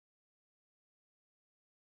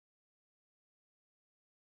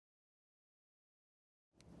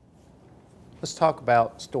Let's talk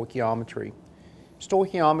about stoichiometry.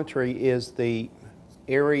 Stoichiometry is the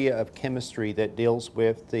area of chemistry that deals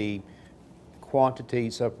with the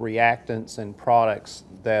quantities of reactants and products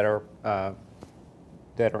that are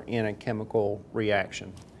in a chemical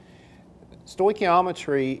reaction.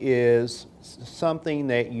 Stoichiometry is something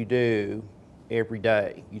that you do every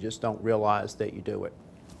day. You just don't realize that you do it.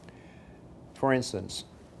 For instance,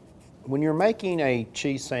 when you're making a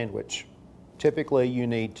cheese sandwich, typically you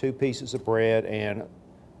need 2 pieces of bread and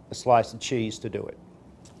a slice of cheese to do it.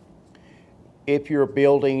 If you're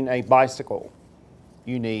building a bicycle,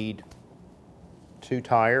 you need 2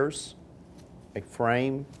 tires, a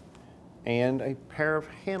frame, and a pair of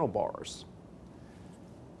handlebars.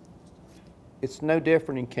 It's no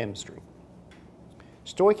different in chemistry.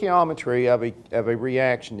 Stoichiometry of a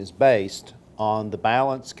reaction is based on the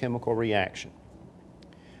balanced chemical reaction.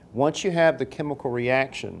 Once you have the chemical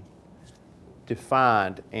reaction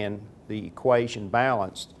defined and the equation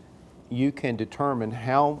balanced, you can determine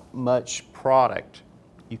how much product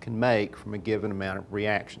you can make from a given amount of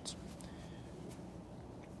reactions.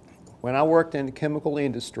 When I worked in the chemical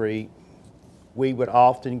industry, we would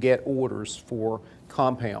often get orders for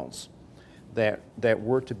compounds that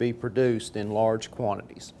were to be produced in large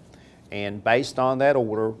quantities. And based on that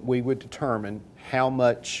order, we would determine how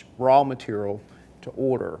much raw material to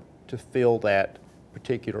order to fill that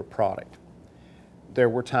particular product. There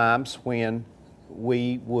were times when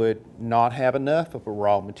we would not have enough of a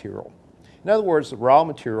raw material. In other words, the raw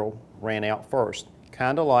material ran out first,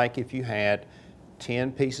 kind of like if you had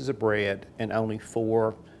 10 pieces of bread and only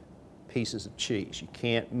 4 pieces of cheese. You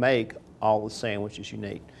can't make all the sandwiches you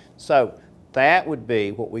need. So that would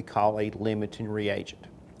be what we call a limiting reagent.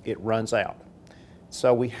 It runs out.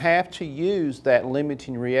 So we have to use that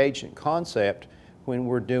limiting reagent concept when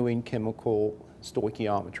we're doing chemical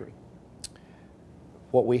stoichiometry.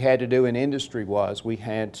 What we had to do in industry was we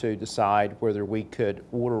had to decide whether we could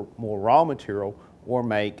order more raw material or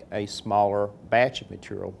make a smaller batch of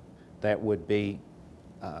material that would be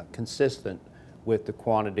consistent with the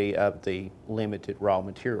quantity of the limited raw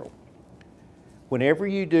material. Whenever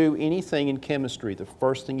you do anything in chemistry, the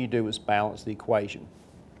first thing you do is balance the equation.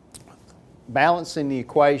 Balancing the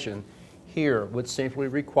equation here would simply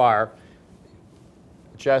require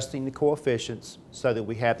adjusting the coefficients so that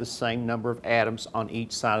we have the same number of atoms on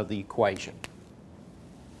each side of the equation.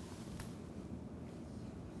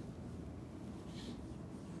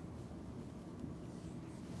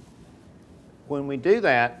 When we do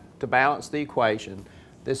that, to balance the equation,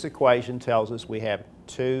 this equation tells us we have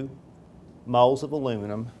 2 moles of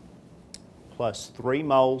aluminum plus 3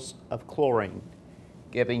 moles of chlorine,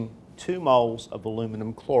 giving 2 moles of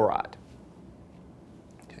aluminum chloride.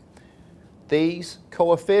 Okay. These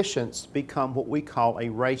coefficients become what we call a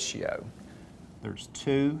ratio. There's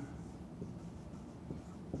 2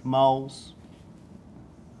 moles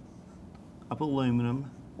of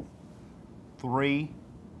aluminum, 3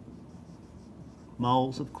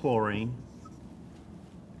 moles of chlorine,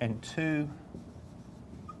 and 2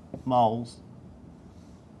 moles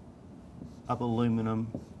of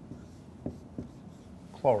aluminum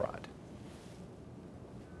chloride.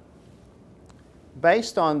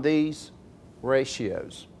 Based on these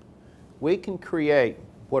ratios, we can create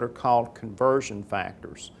what are called conversion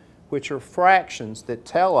factors, which are fractions that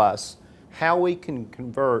tell us how we can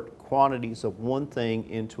convert quantities of one thing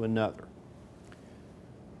into another.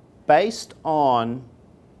 Based on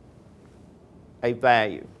a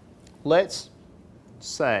value, let's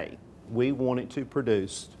say we wanted to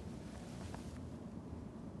produce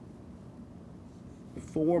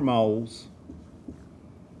 4 moles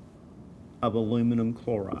of aluminum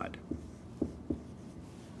chloride.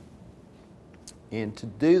 And to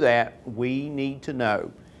do that, we need to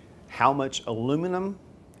know how much aluminum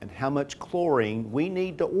and how much chlorine we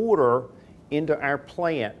need to order into our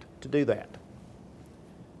plant to do that.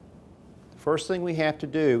 The first thing we have to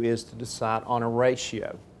do is to decide on a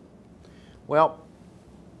ratio. Well,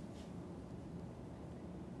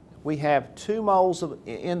 we have 2 moles of,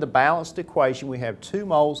 in the balanced equation, we have 2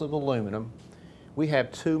 moles of aluminum. We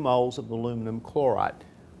have 2 moles of aluminum chloride.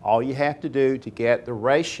 All you have to do to get the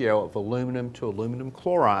ratio of aluminum to aluminum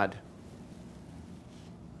chloride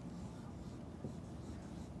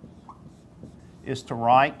is to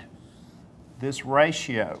write this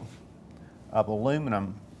ratio of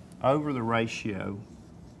aluminum over the ratio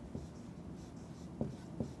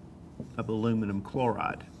of aluminum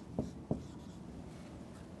chloride.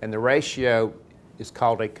 And the ratio is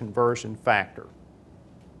called a conversion factor.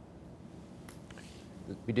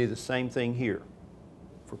 We do the same thing here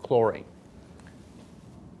for chlorine.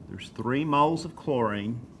 There's 3 moles of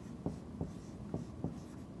chlorine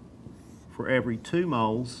for for every 2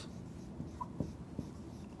 moles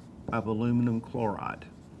of aluminum chloride.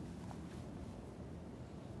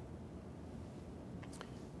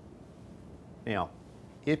 Now,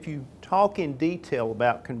 if you talk in detail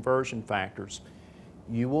about conversion factors,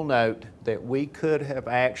 you will note that we could have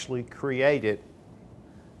actually created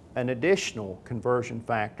an additional conversion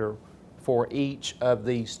factor for each of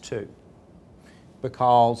these two,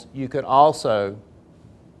 because you could also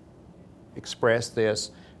express this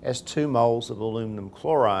as 2 moles of aluminum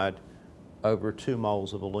chloride over 2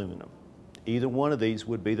 moles of aluminum. Either one of these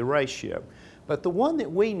would be the ratio. But the one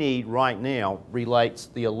that we need right now relates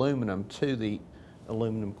the aluminum to the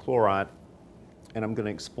aluminum chloride, and I'm going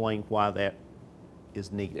to explain why that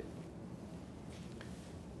is needed.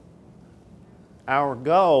 Our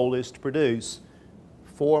goal is to produce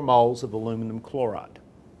 4 moles of aluminum chloride.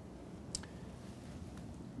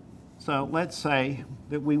 So let's say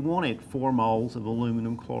that we wanted 4 moles of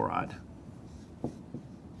aluminum chloride.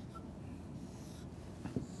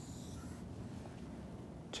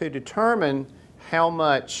 To determine how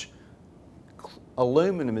much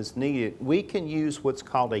aluminum is needed, we can use what's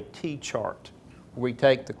called a T-chart. We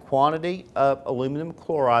take the quantity of aluminum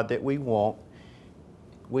chloride that we want,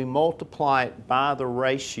 we multiply it by the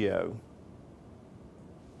ratio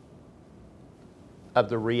of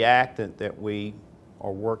the reactant that we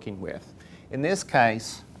are working with. In this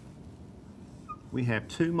case, we have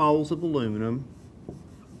 2 moles of aluminum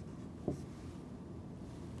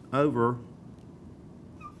over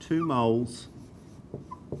 2 moles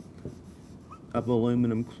of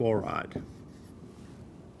aluminum chloride.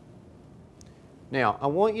 Now, I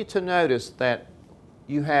want you to notice that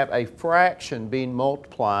you have a fraction being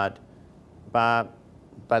multiplied by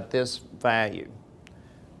this value.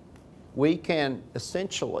 We can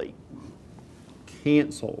essentially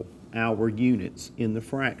cancel our units in the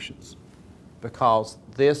fractions, because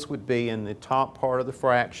this would be in the top part of the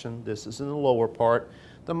fraction, this is in the lower part.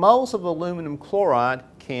 The moles of aluminum chloride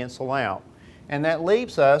cancel out, and that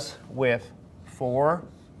leaves us with 4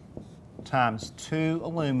 times 2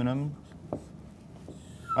 aluminum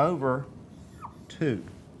over 2.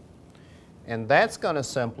 And that's going to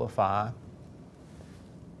simplify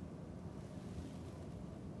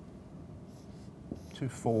to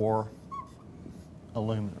 4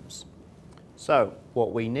 aluminums. So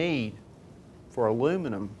what we need for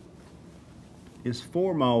aluminum is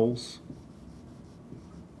 4 moles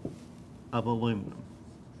of aluminum.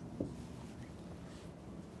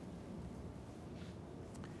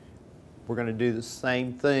 We're going to do the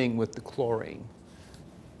same thing with the chlorine.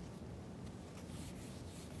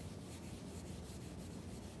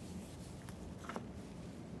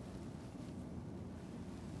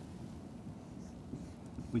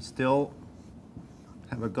 We still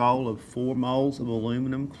have a goal of 4 moles of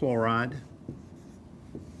aluminum chloride.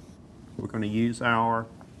 We're going to use our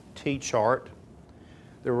T-chart.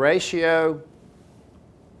 The ratio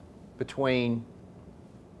between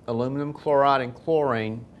aluminum chloride and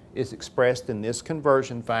chlorine is expressed in this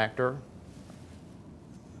conversion factor.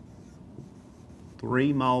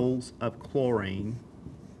 3 moles of chlorine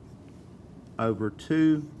over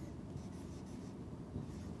 2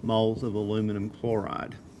 moles of aluminum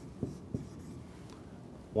chloride.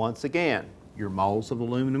 Once again, your moles of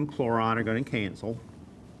aluminum chloride are going to cancel,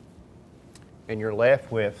 and you're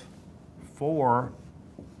left with 4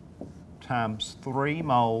 times 3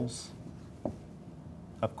 moles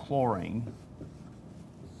of chlorine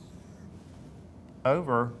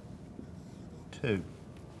over 2.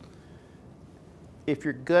 If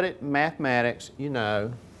you're good at mathematics, you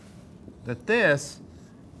know that this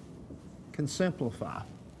can simplify.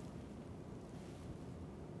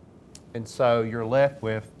 And so you're left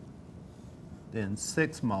with then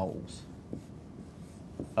 6 moles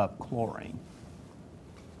of chlorine.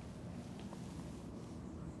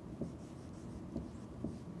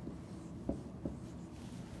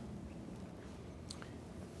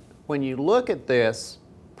 When you look at this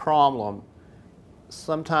problem,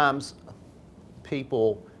 sometimes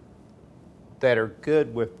people that are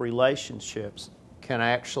good with relationships can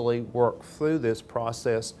actually work through this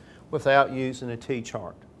process without using a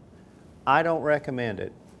T-chart. I don't recommend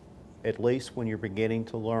it, at least when you're beginning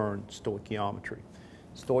to learn stoichiometry.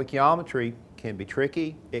 Stoichiometry can be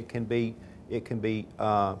tricky, it can be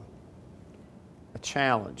a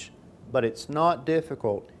challenge, but it's not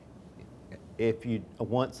difficult if you,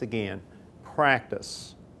 once again,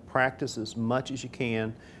 practice as much as you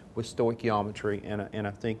can with stoichiometry, and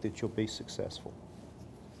I think that you'll be successful.